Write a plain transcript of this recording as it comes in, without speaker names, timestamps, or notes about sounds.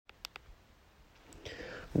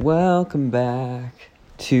Welcome back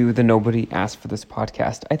to the Nobody Asked for This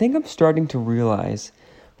podcast. I think I'm starting to realize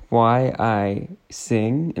why I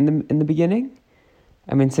sing in the beginning.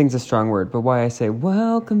 I mean, sing's a strong word, but why I say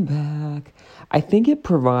welcome back. I think it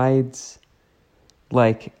provides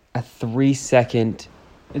like a 3-second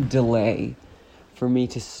delay for me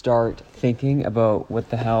to start thinking about what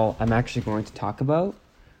the hell I'm actually going to talk about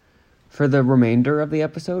for the remainder of the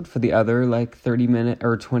episode, for the other like 30 minutes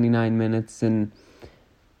or 29 minutes and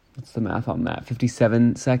what's the math on that?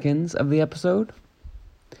 57 seconds of the episode.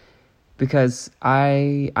 Because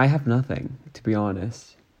I have nothing, to be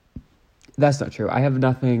honest. That's not true. I have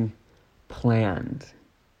nothing planned.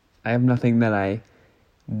 I have nothing that I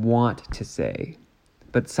want to say.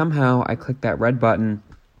 But somehow I clicked that red button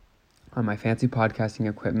on my fancy podcasting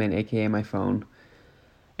equipment, aka my phone.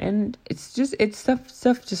 And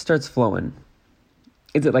stuff just starts flowing.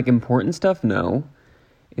 Is it like important stuff? No.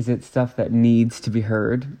 Is it stuff that needs to be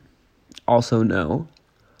heard? Also no.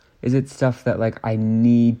 Is it stuff that like I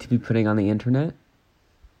need to be putting on the internet?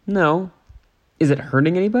 No. Is it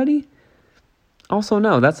hurting anybody? Also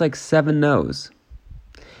no. That's like 7 no's.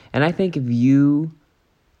 And I think if you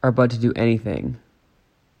are about to do anything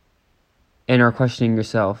and are questioning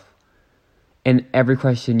yourself, and every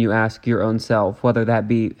question you ask your own self, whether that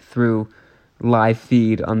be through live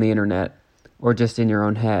feed on the internet or just in your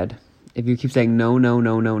own head, if you keep saying no, no,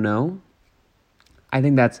 no, no, no, I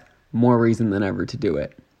think that's more reason than ever to do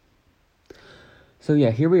it. So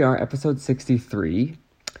yeah, here we are, episode 63,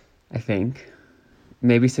 I think.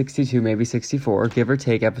 Maybe 62, maybe 64, give or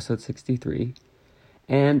take episode 63.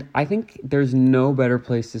 And I think there's no better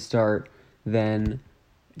place to start than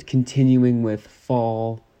continuing with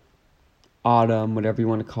fall, autumn, whatever you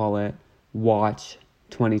want to call it, watch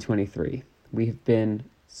 2023. We have been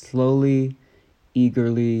slowly,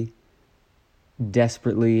 eagerly,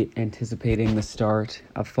 desperately anticipating the start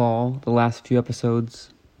of fall, the last few episodes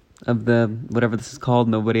of the, whatever this is called,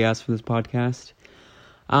 Nobody Asked for This podcast.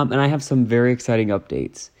 And I have some very exciting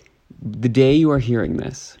updates. The day you are hearing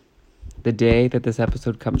this, the day that this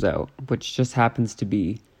episode comes out, which just happens to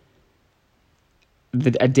be the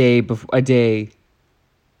day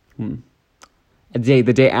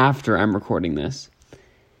after I'm recording this,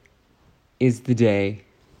 is the day,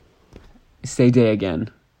 say day again,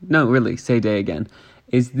 no, really, say day again,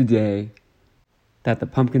 is the day that the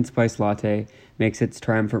pumpkin spice latte makes its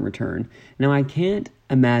triumphant return. Now, I can't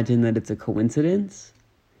imagine that it's a coincidence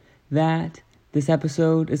that this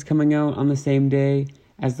episode is coming out on the same day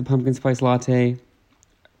as the pumpkin spice latte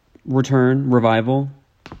revival.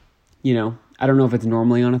 You know, I don't know if it's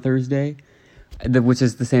normally on a Thursday, which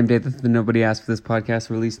is the same day that the Nobody Asked for This podcast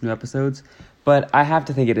released new episodes. But I have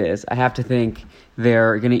to think it is. I have to think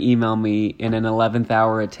they're going to email me in an 11th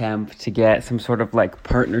hour attempt to get some sort of like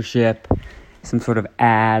partnership, some sort of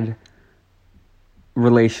ad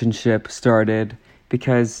relationship started.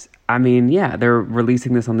 Because, I mean, yeah, they're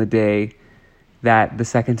releasing this on the day that the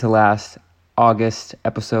second to last August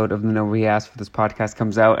episode of the Nobody Asked for This podcast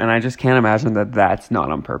comes out. And I just can't imagine that that's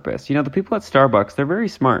not on purpose. You know, the people at Starbucks, they're very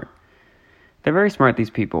smart. They're very smart,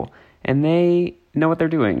 these people, and they know what they're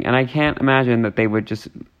doing. And I can't imagine that they would just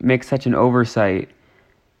make such an oversight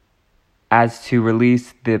as to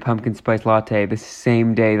release the pumpkin spice latte the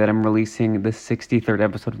same day that I'm releasing the 63rd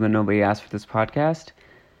episode of the Nobody Asked for This podcast,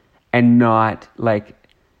 and not, like,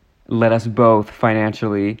 let us both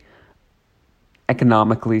financially,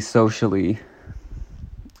 economically, socially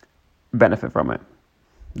benefit from it.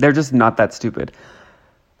 They're just not that stupid.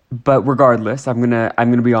 But regardless, I'm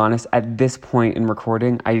gonna be honest, at this point in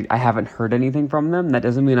recording, I haven't heard anything from them. That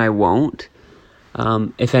doesn't mean I won't.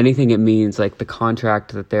 If anything, it means like the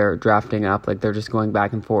contract that they're drafting up, like they're just going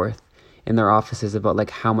back and forth in their offices about like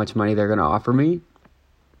how much money they're gonna offer me.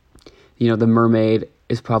 You know, the mermaid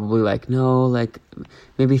is probably like, no, like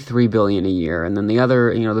maybe $3 billion a year, and then the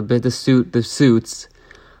other, you know, the suits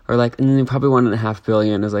are like probably $1.5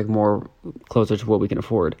 billion is like more closer to what we can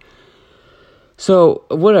afford. So,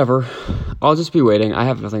 whatever, I'll just be waiting. I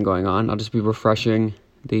have nothing going on. I'll just be refreshing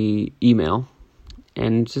the email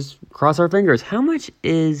and just cross our fingers. How much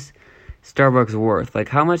is Starbucks worth? Like,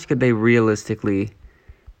 how much could they realistically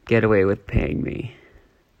get away with paying me?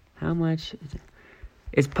 How much?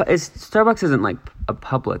 Starbucks isn't like a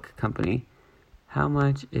public company. How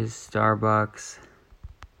much is Starbucks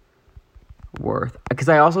worth? Because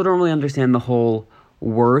I also don't really understand the whole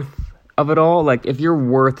worth of it all. Like, if you're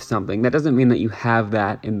worth something, that doesn't mean that you have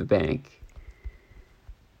that in the bank.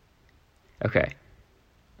 Okay.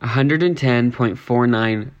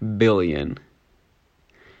 $110.49 billion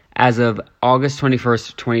as of August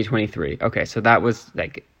 21st, 2023. Okay, so that was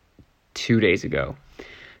like 2 days ago.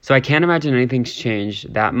 So I can't imagine anything's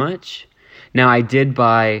changed that much. Now, I did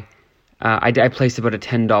buy, I placed about a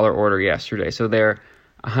 $10 order yesterday. So they're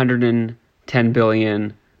 110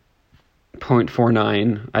 billion,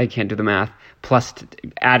 0.49, I can't do the math, plus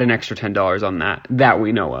add an extra $10 on that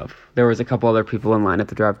we know of. There was a couple other people in line at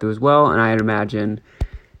the drive-thru as well, and I'd imagine,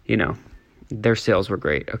 their sales were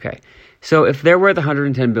great. Okay. So if they're worth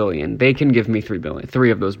 110 billion, they can give me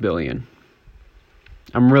 3 of those billion.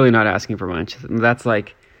 I'm really not asking for much. That's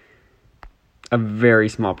like a very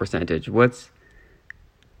small percentage. What's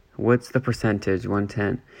the percentage?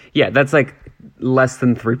 110. Yeah, that's like less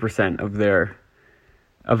than 3%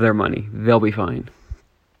 of their money. They'll be fine.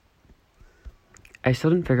 I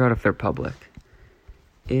still didn't figure out if they're public.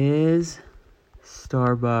 Is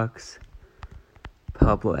Starbucks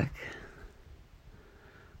public?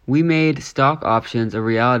 We made stock options a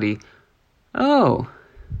reality. Oh.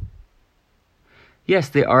 Yes,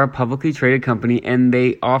 they are a publicly traded company, and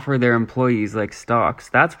they offer their employees, like, stocks.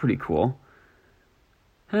 That's pretty cool.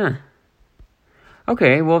 Huh.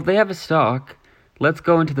 Okay, well, if they have a stock, let's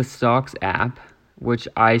go into the stocks app, which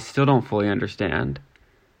I still don't fully understand.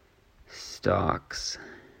 Stocks.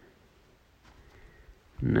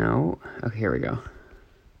 No. Okay, here we go.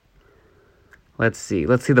 Let's see.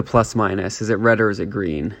 Let's see the plus minus. Is it red or is it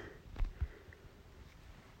green?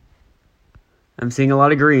 I'm seeing a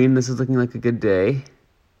lot of green. This is looking like a good day.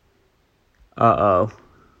 Uh-oh.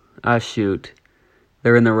 Ah, shoot.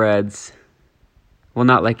 They're in the reds. Well,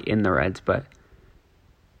 not like in the reds, but...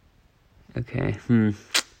 Okay.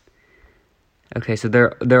 Okay, so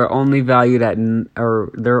they're only valued at... Or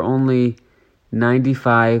they're only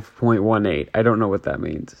 95.18. I don't know what that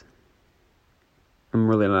means. I'm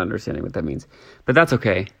really not understanding what that means. But that's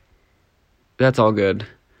okay. That's all good.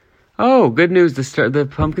 Oh, good news. The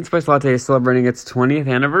pumpkin spice latte is celebrating its 20th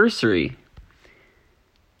anniversary.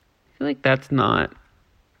 I feel like that's not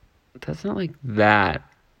like that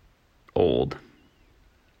old.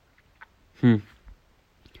 I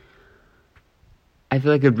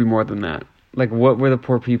feel like it'd be more than that. Like, what were the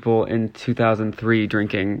poor people in 2003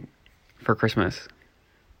 drinking for Christmas?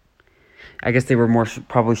 I guess they were more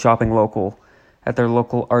probably shopping local at their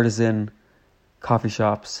local artisan coffee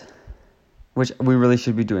shops, which we really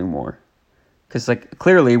should be doing more. Because, like,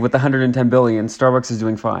 clearly, with the 110 billion, Starbucks is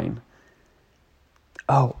doing fine.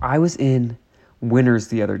 Oh, I was in Winners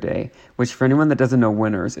the other day, which for anyone that doesn't know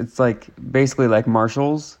Winners, it's like basically like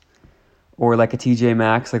Marshall's or like a TJ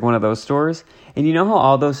Maxx, like one of those stores. And you know how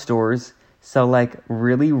all those stores sell like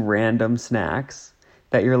really random snacks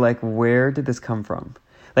that you're like, where did this come from?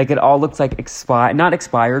 Like, it all looks like not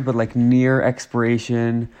expired, but like near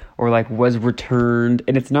expiration or like was returned.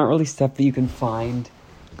 And it's not really stuff that you can find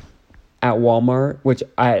at Walmart, which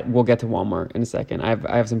we'll get to Walmart in a second.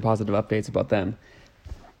 I have some positive updates about them.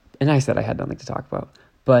 And I said I had nothing to talk about.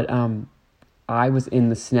 But I was in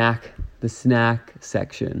the snack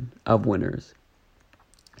section of Winners.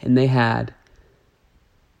 And they had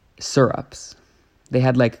syrups. They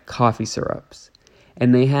had like coffee syrups.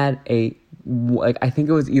 And they had I think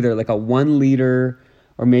it was either like a 1 liter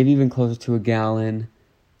or maybe even closer to a gallon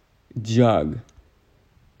jug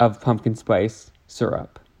of pumpkin spice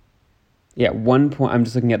syrup. Yeah, I'm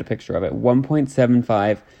just looking at a picture of it.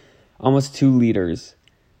 1.75, almost 2 liters,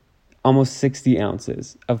 almost 60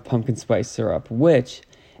 ounces of pumpkin spice syrup, which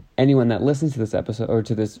anyone that listens to this episode or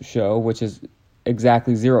to this show, which is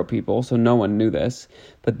exactly 0 people, so no one knew this,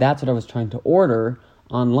 but that's what I was trying to order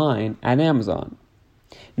online at Amazon.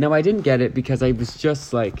 Now, I didn't get it because I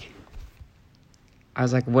was like,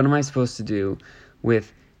 what am I supposed to do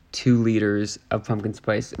with 2 liters of pumpkin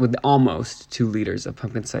spice, with almost 2 liters of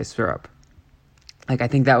pumpkin spice syrup? Like, I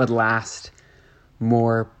think that would last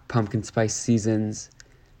more pumpkin spice seasons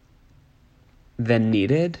than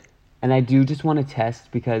needed. And I do just want to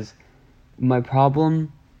test, because my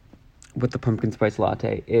problem with the pumpkin spice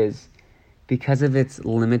latte is because of its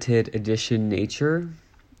limited edition nature,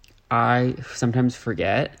 I sometimes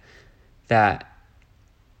forget that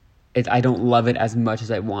I don't love it as much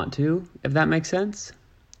as I want to, if that makes sense.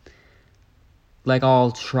 Like,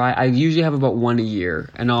 I usually have about 1 a year,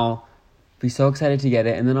 and I'll be so excited to get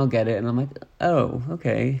it, and then I'll get it, and I'm like, oh,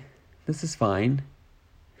 okay, this is fine.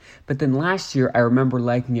 But then last year, I remember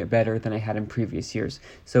liking it better than I had in previous years.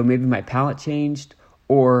 So maybe my palate changed,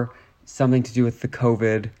 or something to do with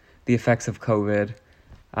the effects of COVID,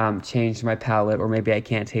 changed my palate, or maybe I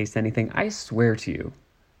can't taste anything. I swear to you.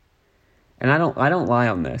 And I don't lie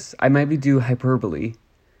on this. I maybe do hyperbole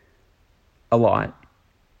a lot,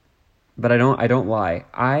 but I don't lie.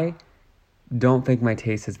 I don't think my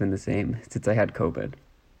taste has been the same since I had COVID.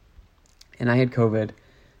 And I had COVID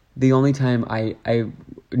the only time I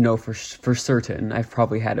know for certain, I've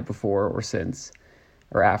probably had it before or since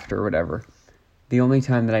or after or whatever. The only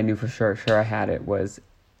time that I knew for sure I had it was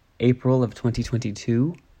April of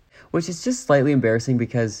 2022, which is just slightly embarrassing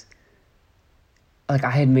because like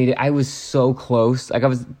I had made it, I was so close. Like I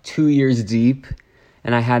was 2 years deep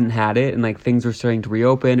and I hadn't had it, and like things were starting to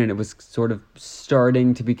reopen, and it was sort of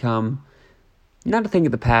starting to become not a thing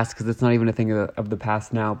of the past, because it's not even a thing of the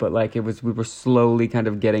past now, but like we were slowly kind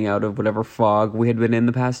of getting out of whatever fog we had been in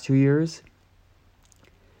the past 2 years.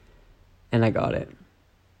 And I got it.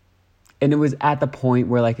 And it was at the point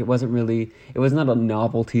where like it was not a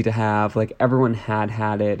novelty to have. Like everyone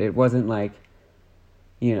had it. It wasn't like,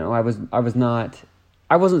 I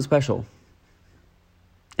wasn't special.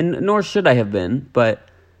 And nor should I have been, but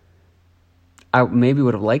I maybe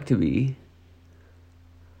would have liked to be.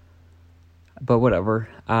 But whatever.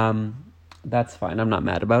 That's fine. I'm not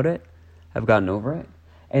mad about it. I've gotten over it.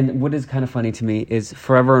 And what is kind of funny to me is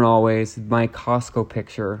forever and always my Costco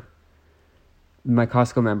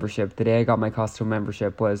membership, the day I got my Costco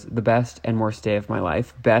membership was the best and worst day of my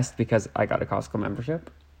life. Best because I got a Costco membership.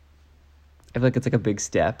 I feel like it's like a big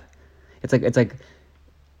step. It's like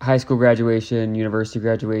high school graduation, university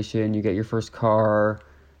graduation, you get your first car,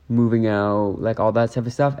 moving out, like all that type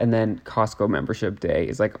of stuff. And then Costco membership day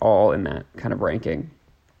is like all in that kind of ranking.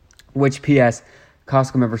 Which, P.S.,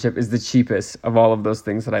 Costco membership is the cheapest of all of those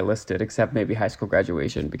things that I listed, except maybe high school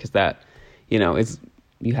graduation, because that, is,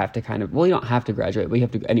 you have to kind of, well, you don't have to graduate, but you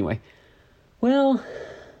have to, anyway. Well,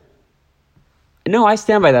 no, I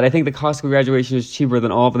stand by that. I think the Costco graduation is cheaper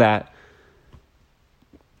than all of that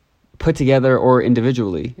put together or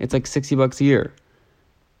individually. It's like $60 a year.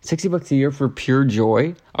 $60 a year for pure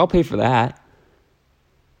joy? I'll pay for that.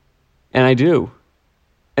 And I do.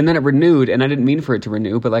 And then it renewed, and I didn't mean for it to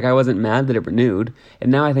renew, but like I wasn't mad that it renewed, and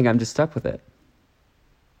now I think I'm just stuck with it.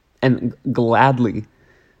 And gladly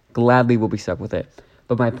will be stuck with it.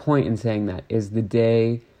 But my point in saying that is the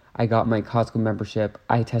day I got my Costco membership,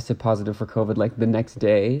 I tested positive for COVID like the next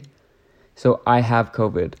day. So I have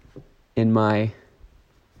COVID in my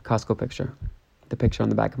Costco picture, the picture on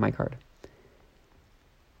the back of my card.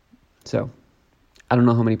 So, I don't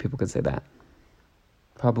know how many people could say that.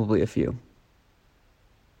 Probably a few.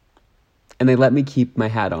 And they let me keep my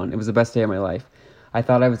hat on. It was the best day of my life. I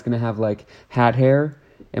thought I was going to have like hat hair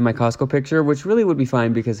in my Costco picture, which really would be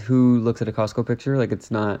fine because who looks at a Costco picture? Like it's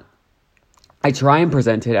not... I try and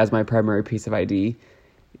present it as my primary piece of ID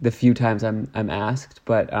the few times I'm asked,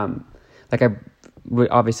 but like I would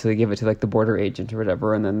obviously give it to like the border agent or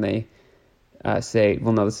whatever, and then they say,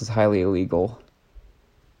 well, no, this is highly illegal.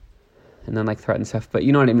 And then like threaten stuff. But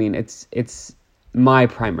you know what I mean? It's my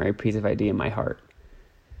primary piece of ID in my heart.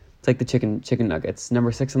 It's like the chicken nuggets.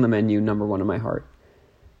 Number 6 on the menu, number 1 in my heart.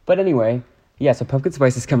 But anyway, yeah, so pumpkin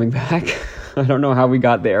spice is coming back. I don't know how we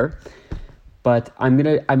got there. But I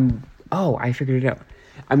figured it out.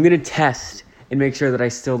 I'm going to test and make sure that I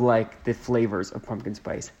still like the flavors of pumpkin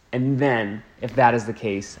spice. And then, if that is the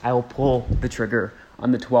case, I will pull the trigger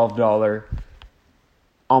on the $12,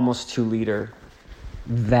 almost 2 liter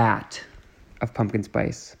vat of pumpkin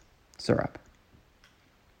spice syrup.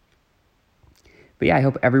 But yeah, I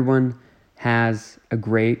hope everyone has a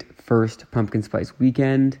great first pumpkin spice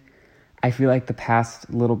weekend. I feel like the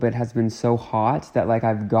past little bit has been so hot that like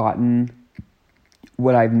I've gotten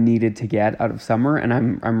what I've needed to get out of summer, and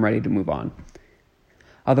I'm ready to move on.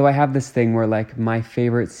 Although I have this thing where like my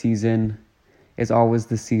favorite season is always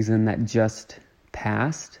the season that just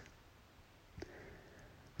passed.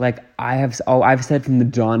 Like I've said from the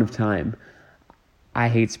dawn of time, I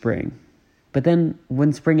hate spring. But then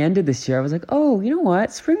when spring ended this year, I was like, oh, you know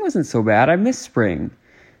what? Spring wasn't so bad. I miss spring. And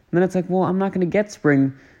then it's like, well, I'm not going to get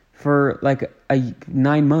spring for like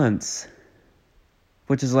 9 months,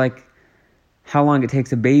 which is like how long it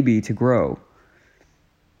takes a baby to grow.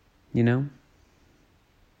 You know?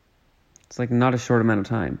 It's like not a short amount of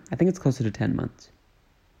time. I think it's closer to 10 months.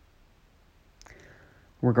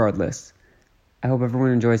 Regardless, I hope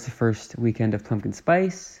everyone enjoys the first weekend of pumpkin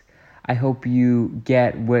spice. I hope you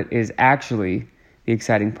get what is actually the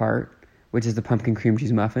exciting part, which is the pumpkin cream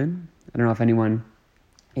cheese muffin. I don't know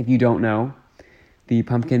if you don't know, the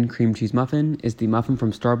pumpkin cream cheese muffin is the muffin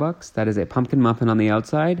from Starbucks. That is a pumpkin muffin on the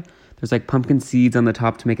outside. There's like pumpkin seeds on the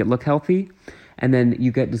top to make it look healthy. And then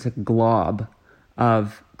you get just a glob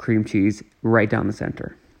of cream cheese right down the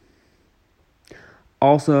center.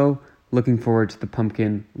 Also, looking forward to the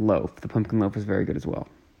pumpkin loaf. The pumpkin loaf was very good as well.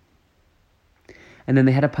 And then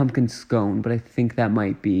they had a pumpkin scone, but I think that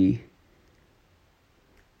might be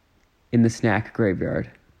in the snack graveyard.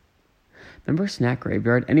 Remember Snack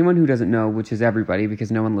Graveyard? Anyone who doesn't know, which is everybody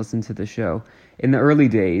because no one listens to the show, in the early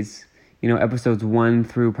days, episodes 1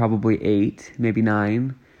 through probably 8, maybe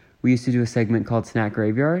 9, we used to do a segment called Snack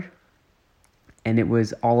Graveyard. And it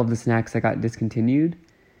was all of the snacks that got discontinued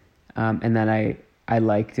and that I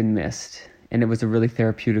liked and missed. And it was a really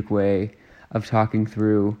therapeutic way of talking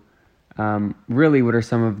through really what are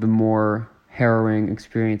some of the more harrowing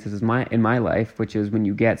experiences in my life, which is when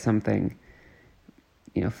you get something,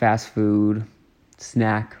 fast food,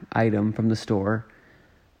 snack item from the store,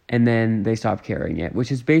 and then they stop carrying it,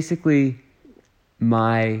 which is basically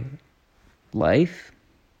my life.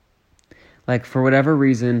 Like, for whatever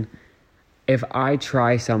reason, if I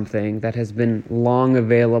try something that has been long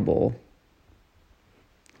available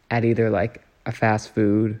at either like a fast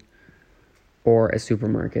food or a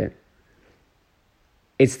supermarket,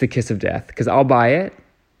 it's the kiss of death, because I'll buy it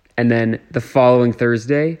and then the following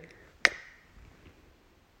Thursday,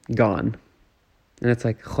 gone. And it's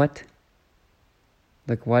like, what?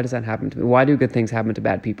 Like, why does that happen to me? Why do good things happen to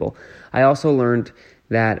bad people? I also learned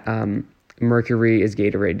that Mercury is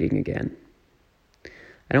Gatorading again.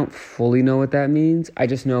 I don't fully know what that means. I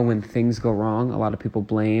just know when things go wrong, a lot of people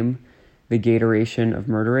blame the Gatoration of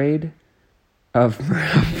Murderade, of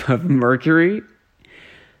Mercury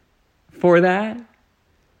for that.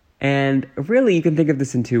 And really, you can think of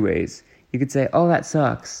this in two ways. You could say, oh, that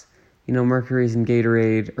sucks. Mercury's in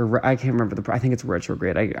Gatorade, or I can't remember I think it's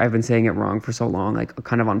retrograde. I've been saying it wrong for so long, like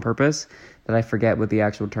kind of on purpose, that I forget what the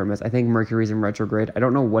actual term is. I think Mercury's in retrograde. I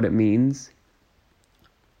don't know what it means.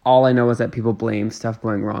 All I know is that people blame stuff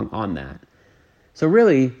going wrong on that. So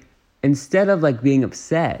really, instead of like being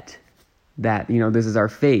upset that, this is our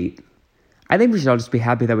fate, I think we should all just be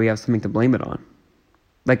happy that we have something to blame it on.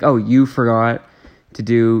 Like, oh, you forgot to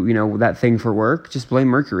do, that thing for work. Just blame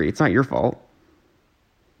Mercury. It's not your fault.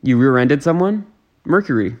 You rear-ended someone?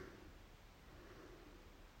 Mercury.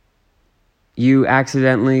 You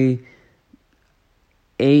accidentally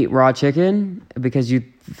ate raw chicken because you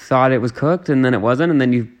thought it was cooked and then it wasn't, and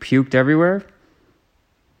then you puked everywhere?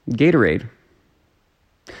 Gatorade.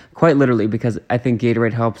 Quite literally, because I think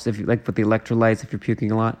Gatorade helps if you with the electrolytes if you're puking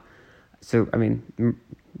a lot. So,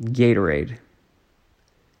 Gatorade.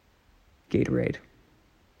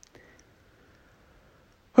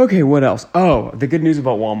 Okay, what else? Oh, the good news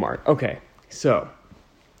about Walmart. Okay, so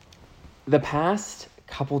the past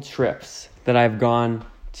couple trips that I've gone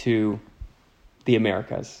to the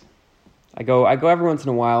Americas, I go every once in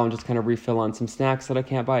a while and just kind of refill on some snacks that I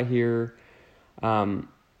can't buy here.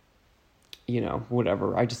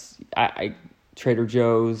 Whatever. I Trader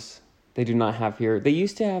Joe's, they do not have here. They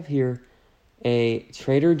used to have here a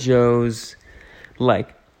Trader Joe's,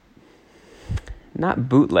 not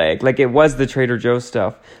bootleg, it was the Trader Joe's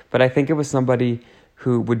stuff, but I think it was somebody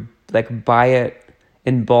who would buy it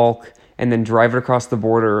in bulk and then drive it across the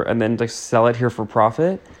border and then sell it here for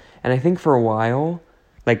profit. And I think for a while,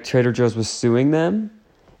 Trader Joe's was suing them,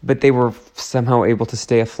 but they were somehow able to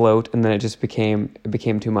stay afloat, and then it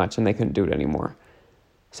became too much and they couldn't do it anymore.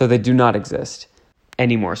 So they do not exist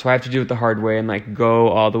anymore. So I have to do it the hard way and go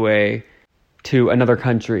all the way to another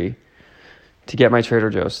country to get my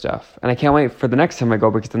Trader Joe's stuff. And I can't wait for the next time I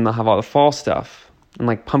go, because then they'll have all the fall stuff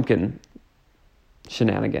and pumpkin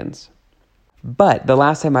shenanigans. But the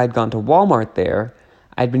last time I'd gone to Walmart there,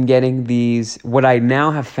 I'd been getting these, what I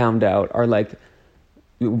now have found out are the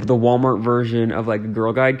Walmart version of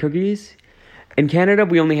Girl Guide cookies. In Canada,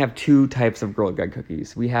 we only have two types of Girl Guide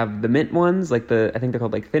cookies. We have the mint ones, I think they're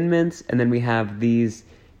called Thin Mints, and then we have these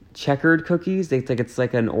checkered cookies. It's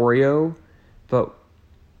like an Oreo, but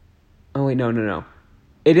oh wait, no.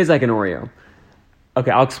 It is like an Oreo.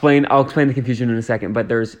 Okay, I'll explain the confusion in a second,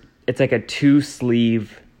 but it's like a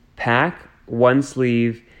 2-sleeve pack. One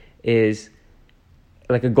sleeve is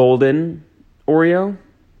like a golden Oreo,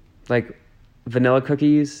 vanilla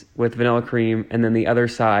cookies with vanilla cream, and then the other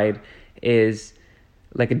side is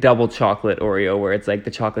a double chocolate Oreo, where it's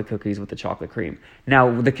the chocolate cookies with the chocolate cream.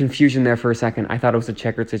 Now, the confusion there for a second, I thought it was a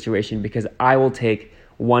checkered situation, because I will take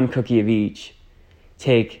one cookie of each,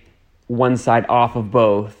 take one side off of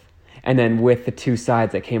both, and then with the two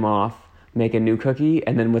sides that came off, make a new cookie,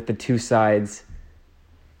 and then with the two sides,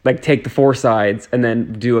 take the 4 sides, and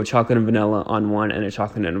then do a chocolate and vanilla on one, and a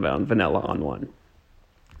chocolate and vanilla on one.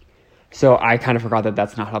 So I kind of forgot that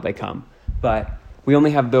that's not how they come. But we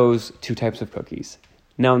only have those two types of cookies.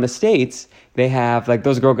 Now in the States, they have,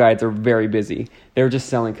 those Girl Guides are very busy. They're just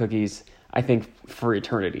selling cookies, I think, for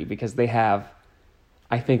eternity, because they have,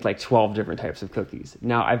 I think, 12 different types of cookies.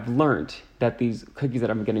 Now, I've learned that these cookies that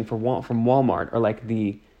I'm getting from Walmart are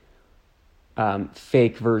the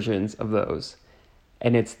fake versions of those.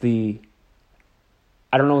 And it's the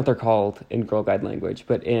I don't know what they're called in Girl Guide language,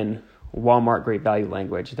 but in Walmart Great Value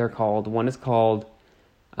language, one is called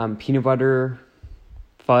peanut butter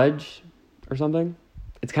fudge or something.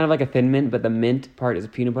 It's kind of like a thin mint, but the mint part is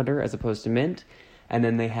peanut butter as opposed to mint. And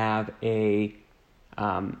then they have a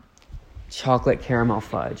chocolate caramel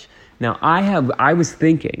fudge. Now, I was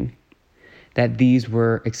thinking that these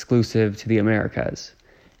were exclusive to the Americas.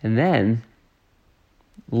 And then,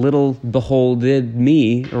 little beholded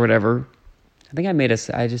me, or whatever, I think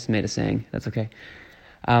I just made a saying, that's okay.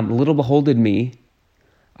 Little beholded me,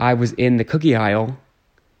 I was in the cookie aisle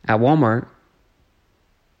at Walmart,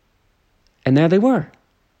 and there they were.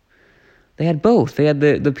 They had both. They had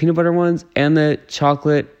the peanut butter ones and the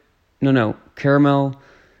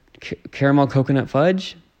caramel coconut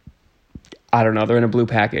fudge. I don't know, they're in a blue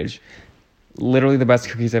package. Literally the best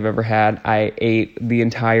cookies I've ever had. I ate the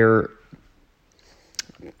entire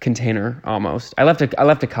container almost. I left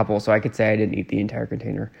a couple, so I could say I didn't eat the entire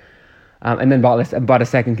container. And then bought a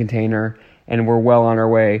second container, and we're well on our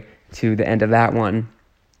way to the end of that one.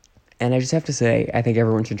 And I just have to say, I think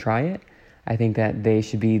everyone should try it. I think that they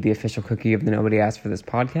should be the official cookie of the Nobody Asked for This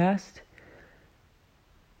podcast.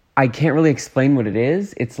 I can't really explain what it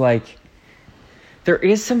is. It's like, there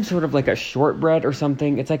is some sort of like a shortbread or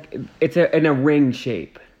something. It's like, in a ring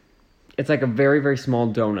shape. It's like a very, very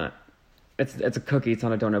small donut. It's a cookie, it's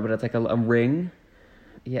not a donut, but it's like a ring.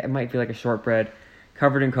 Yeah, it might be like a shortbread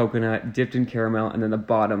covered in coconut, dipped in caramel, and then the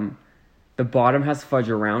bottom has fudge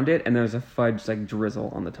around it, and there's a fudge like drizzle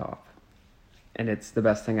on the top. And it's the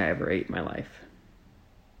best thing I ever ate in my life.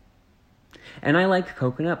 And I like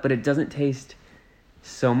coconut, but it doesn't taste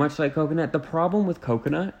so much like coconut. The problem with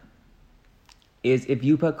coconut is if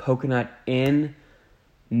you put coconut in,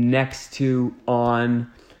 next to, on,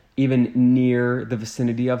 even near the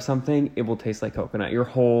vicinity of something, it will taste like coconut. Your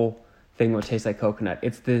whole thing will taste like coconut.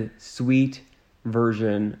 It's the sweet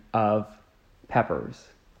version of peppers.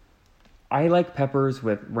 I like peppers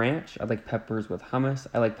with ranch. I like peppers with hummus.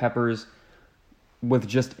 I like peppers with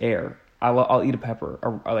just air. I'll eat a pepper,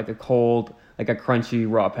 or like a cold, like a crunchy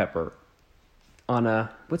raw pepper on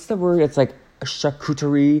what's the word? It's like a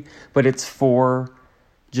charcuterie, but it's for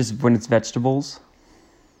just when it's vegetables.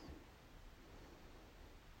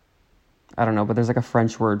 I don't know, but there's like a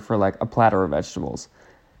French word for like a platter of vegetables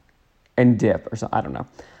and dip or something. I don't know.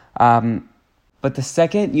 But the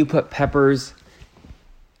second you put peppers,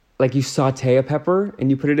 like you saute a pepper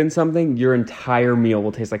and you put it in something, your entire meal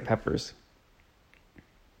will taste like peppers.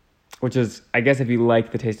 Which is, I guess if you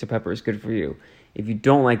like the taste of peppers, good for you. If you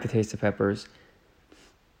don't like the taste of peppers,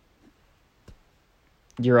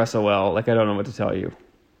 you're SOL. Like, I don't know what to tell you.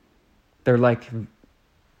 They're like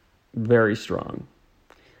very strong.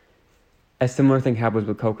 A similar thing happens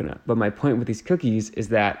with coconut. But my point with these cookies is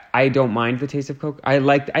that I don't mind the taste of coconut. I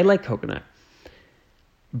like coconut.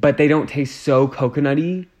 But they don't taste so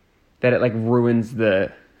coconutty that it like ruins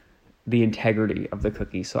the integrity of the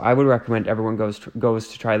cookie. So I would recommend everyone goes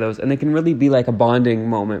to try those. And they can really be like a bonding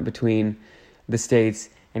moment between the States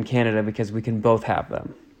and Canada because we can both have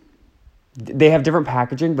them. They have different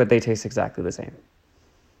packaging, but they taste exactly the same.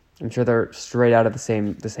 I'm sure they're straight out of the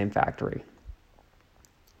same factory.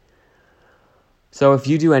 So if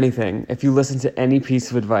you do anything, if you listen to any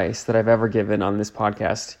piece of advice that I've ever given on this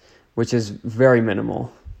podcast, which is very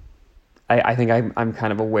minimal, I think I'm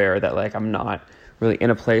kind of aware that like I'm not really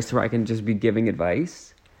in a place where I can just be giving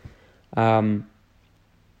advice. Try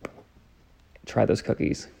those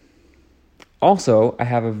cookies. Also, I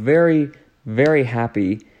have a very, very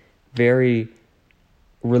happy, very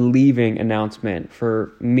relieving announcement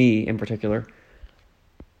for me in particular.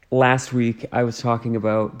 Last week, I was talking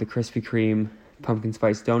about the Krispy Kreme pumpkin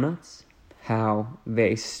spice donuts, how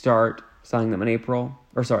they start selling them in April,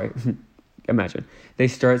 or sorry, imagine. They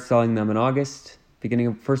start selling them in August, beginning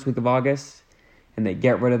of first week of August, and they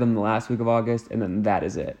get rid of them the last week of August, and then that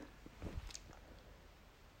is it.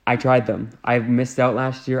 I tried them. I missed out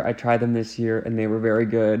last year. I tried them this year, and they were very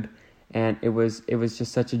good, and it was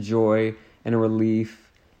just such a joy and a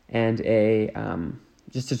relief and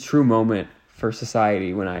just a true moment for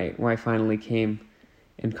society when I finally came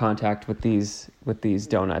in contact with these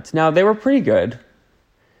donuts. Now, they were pretty good.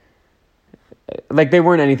 Like, they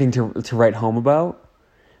weren't anything to write home about.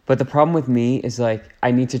 But the problem with me is, like,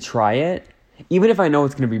 I need to try it, even if I know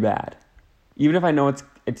it's going to be bad. Even if I know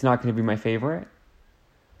it's not going to be my favorite,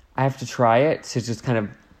 I have to try it to just kind of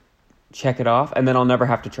check it off, and then I'll never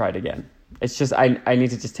have to try it again. It's just, I need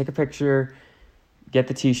to just take a picture, get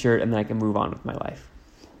the t-shirt, and then I can move on with my life.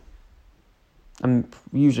 I'm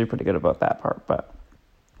usually pretty good about that part, but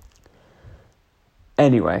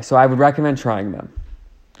anyway, so I would recommend trying them.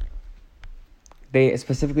 They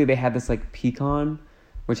had this like pecan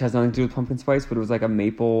which has nothing to do with pumpkin spice, but it was like a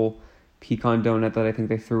maple pecan donut that I think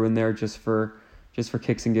they threw in there just for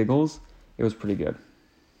kicks and giggles. It was pretty good.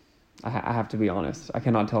 I have to be honest. I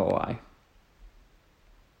cannot tell a lie.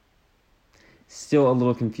 Still a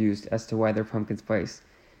little confused as to why their pumpkin spice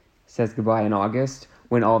says goodbye in August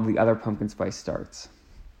when all of the other pumpkin spice starts.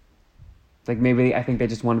 Like maybe I think they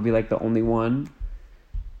just want to be like the only one.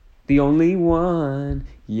 The only one.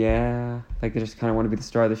 Yeah. Like they just kind of want to be the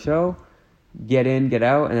star of the show. Get in, get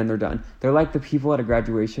out, and then they're done. They're like the people at a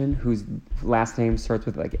graduation whose last name starts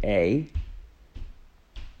with like A.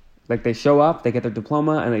 Like they show up, they get their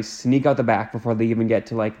diploma, and they sneak out the back before they even get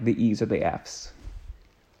to like the E's or the F's.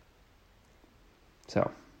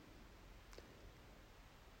 So,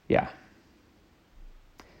 yeah.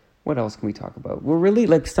 What else can we talk about? We're really,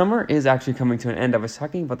 like, summer is actually coming to an end. I was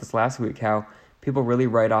talking about this last week, how people really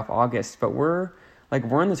write off August, but we're in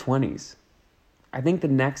the 20s. I think the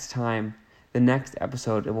next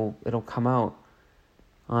episode, it'll come out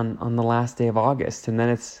on the last day of August, and then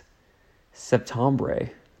it's September.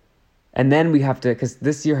 And then we have to, because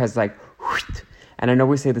this year has like, and I know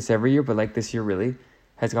we say this every year, but like this year really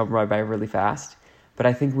has gone by really fast. But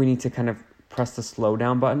I think we need to kind of press the slow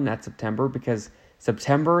down button at September, because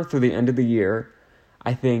September through the end of the year,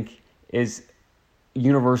 I think, is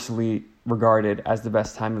universally regarded as the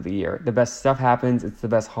best time of the year. The best stuff happens. It's the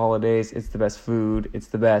best holidays. It's the best food. It's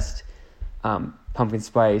the best pumpkin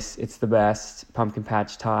spice. It's the best pumpkin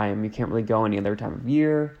patch time. You can't really go any other time of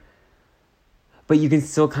year. But you can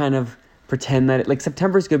still kind of pretend that, like,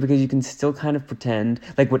 September is good because you can still kind of pretend,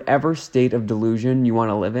 like, whatever state of delusion you want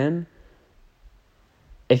to live in,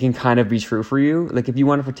 it can kind of be true for you. Like, if you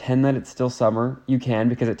want to pretend that it's still summer, you can,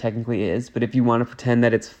 because it technically is. But if you want to pretend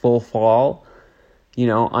that it's full fall, you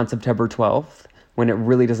know, on September 12th, when it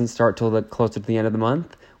really doesn't start till closer to the end of the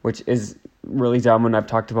month, which is really dumb and I've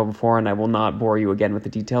talked about before, and I will not bore you again with the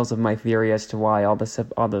details of my theory as to why all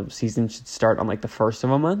the season should start on, like, the first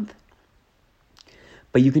of a month.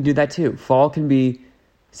 But you can do that too.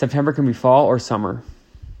 September can be fall or summer.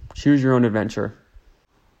 Choose your own adventure.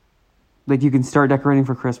 Like, you can start decorating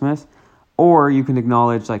for Christmas, or you can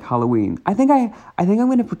acknowledge, like, Halloween. I think I'm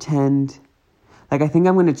going to pretend, like, I think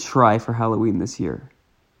I'm going to try for Halloween this year.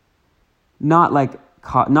 Not like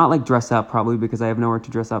dress up, probably, because I have nowhere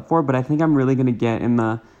to dress up for, but I think I'm really going to get in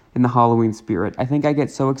the Halloween spirit. I think I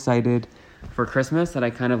get so excited for Christmas that I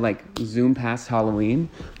kind of, like, zoom past Halloween,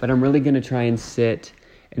 but I'm really going to try and sit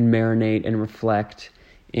and marinate and reflect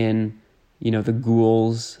in, you know, the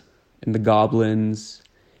ghouls and the goblins,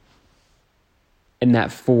 and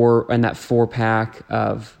that four pack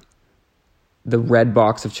of the red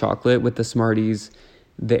box of chocolate with the Smarties,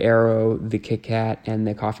 the Aero, the Kit Kat, and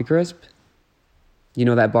the Coffee Crisp. You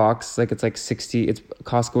know that box? Like, it's like 60. It's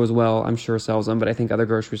Costco as well, I'm sure, sells them, but I think other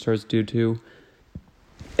grocery stores do too.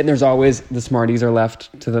 And there's always, the Smarties are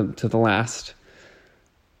left to the last.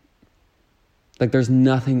 Like, there's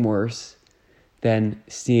nothing worse than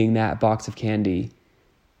seeing that box of candy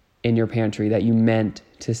in your pantry that you meant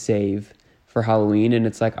to save for Halloween, and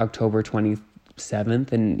it's like October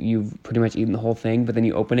 27th, and you've pretty much eaten the whole thing, but then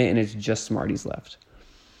you open it and it's just Smarties left.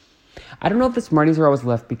 I don't know if the Smarties are always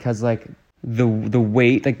left because, like, the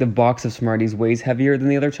weight, like, the box of Smarties weighs heavier than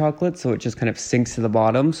the other chocolates, so it just kind of sinks to the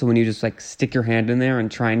bottom. So when you just, like, stick your hand in there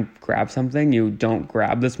and try and grab something, you don't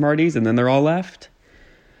grab the Smarties, and then they're all left.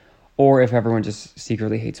 Or if everyone just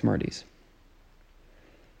secretly hates Smarties.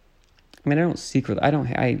 I mean,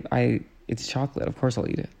 it's chocolate. Of course I'll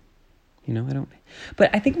eat it. You know, I don't.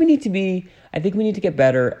 But I think we need to get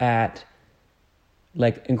better at,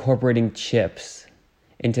 like, incorporating chips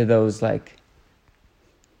into those, like,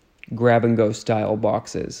 grab and go style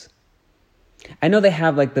boxes. I know they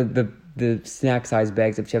have, like, the snack size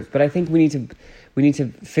bags of chips, but I think we need to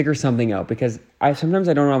figure something out, because sometimes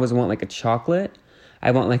I don't always want, like, a chocolate. I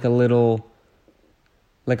want, like, a little,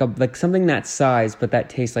 like something that size, but that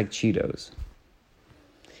tastes like Cheetos.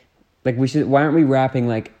 Like, why aren't we wrapping,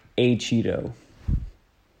 like, a Cheeto?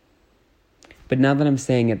 But now that I'm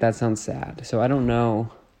saying it, that sounds sad. So I don't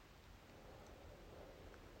know.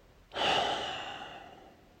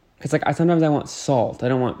 Because, like, sometimes I want salt. I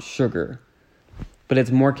don't want sugar. But it's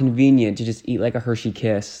more convenient to just eat, like, a Hershey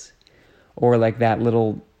Kiss, or, like, that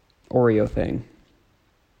little Oreo thing.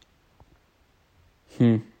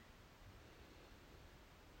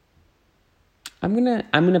 I'm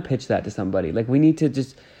gonna pitch that to somebody. Like, we need to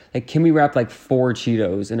just, like, can we wrap, like, 4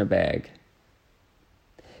 Cheetos in a bag?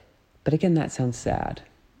 But again, that sounds sad.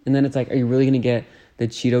 And then it's like, are you really gonna get the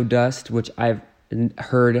Cheeto dust, which I've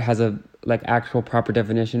heard has a, like, actual proper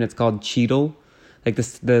definition? It's called Cheetle. Like,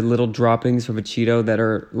 the little droppings from a Cheeto that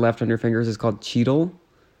are left on your fingers is called Cheetle.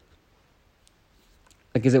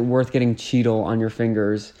 Like, is it worth getting Cheetle on your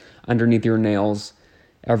fingers, underneath your nails,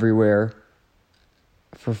 everywhere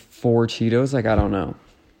for 4 Cheetos? Like, I don't know.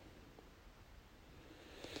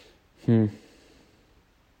 And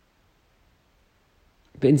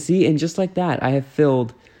just like that, I have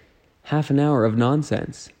filled half an hour of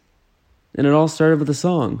nonsense. And it all started with a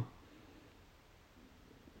song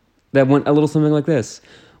that went a little something like this.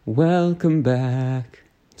 Welcome back.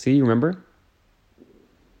 See, you remember?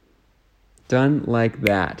 Done like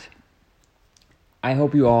that. I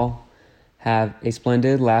hope you all have a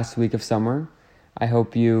splendid last week of summer. I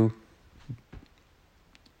hope you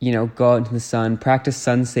go out into the sun, practice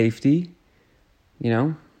sun safety.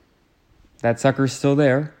 That sucker's still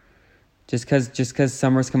there. Just because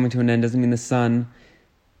summer's coming to an end doesn't mean the sun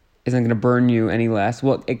isn't going to burn you any less.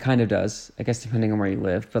 Well, it kind of does, I guess, depending on where you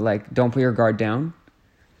live. But, like, don't put your guard down.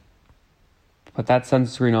 Put that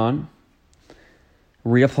sunscreen on.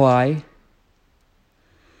 Reapply.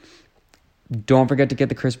 Don't forget to get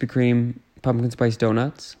the Krispy Kreme pumpkin spice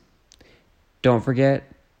donuts. Don't forget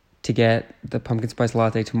to get the pumpkin spice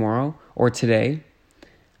latte tomorrow or today,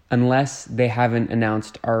 unless they haven't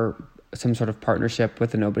announced some sort of partnership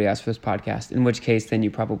with the Nobody Asked for This podcast, in which case then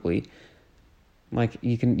you probably, like,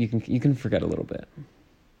 you can forget a little bit.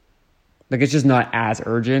 Like, it's just not as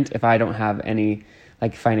urgent if I don't have any,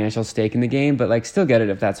 like, financial stake in the game, but, like, still get it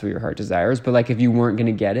if that's what your heart desires. But, like, if you weren't going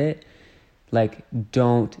to get it, like,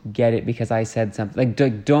 don't get it because I said something. Like,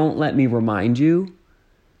 don't let me remind you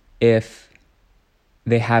if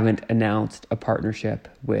they haven't announced a partnership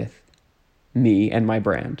with me and my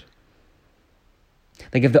brand.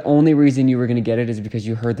 Like, if the only reason you were going to get it is because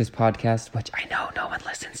you heard this podcast, which I know no one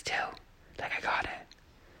listens to, like, I got it.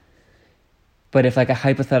 But if, like, a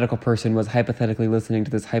hypothetical person was hypothetically listening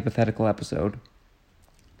to this hypothetical episode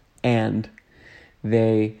and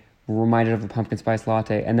they were reminded of the pumpkin spice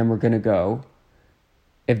latte and then we're going to go,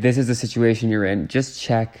 if this is the situation you're in, just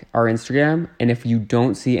check our Instagram. And if you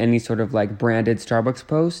don't see any sort of, like, branded Starbucks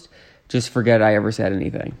post, just forget I ever said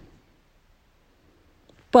anything.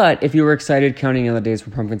 But if you were excited counting on the days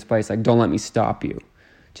for pumpkin spice, like, don't let me stop you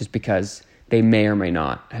just because they may or may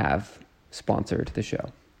not have sponsored the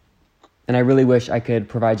show. And I really wish I could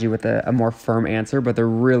provide you with a more firm answer, but they're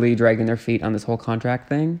really dragging their feet on this whole contract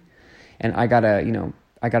thing. And I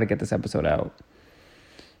gotta get this episode out.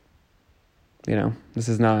 This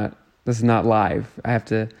is not live. I have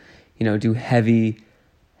to, do heavy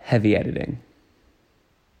editing.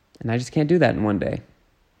 And I just can't do that in one day.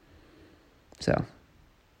 So,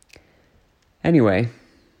 anyway,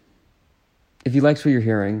 if you liked what you're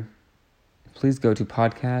hearing, please go to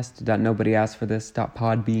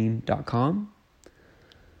podcast.nobodyaskforthis.podbean.com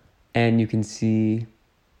and you can see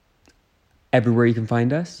everywhere you can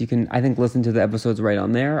find us. You can, I think, listen to the episodes right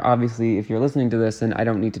on there. Obviously, if you're listening to this, and I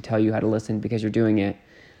don't need to tell you how to listen because you're doing it.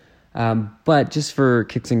 But just for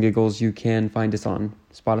kicks and giggles, you can find us on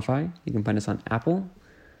Spotify. You can find us on Apple,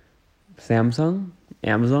 Samsung,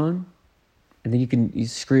 Amazon. And then you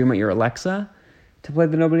scream at your Alexa to play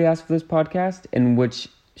the Nobody Asked for This podcast, in which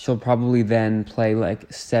she'll probably then play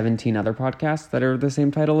like 17 other podcasts that are the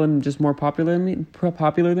same title and just more popular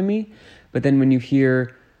than me. But then when you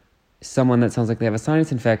hear someone that sounds like they have a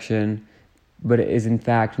sinus infection, but it is in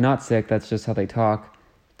fact not sick, that's just how they talk,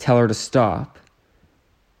 tell her to stop,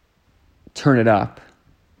 turn it up,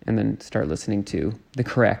 and then start listening to the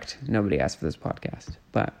correct Nobody Asked for This podcast.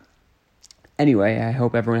 But anyway, I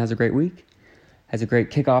hope everyone has a great week, has a great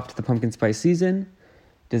kickoff to the pumpkin spice season,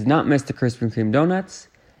 does not miss the Krispy Kreme donuts,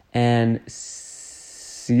 and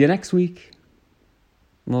see you next week.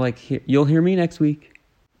 Well, you'll hear me next week.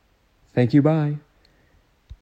 Thank you, bye.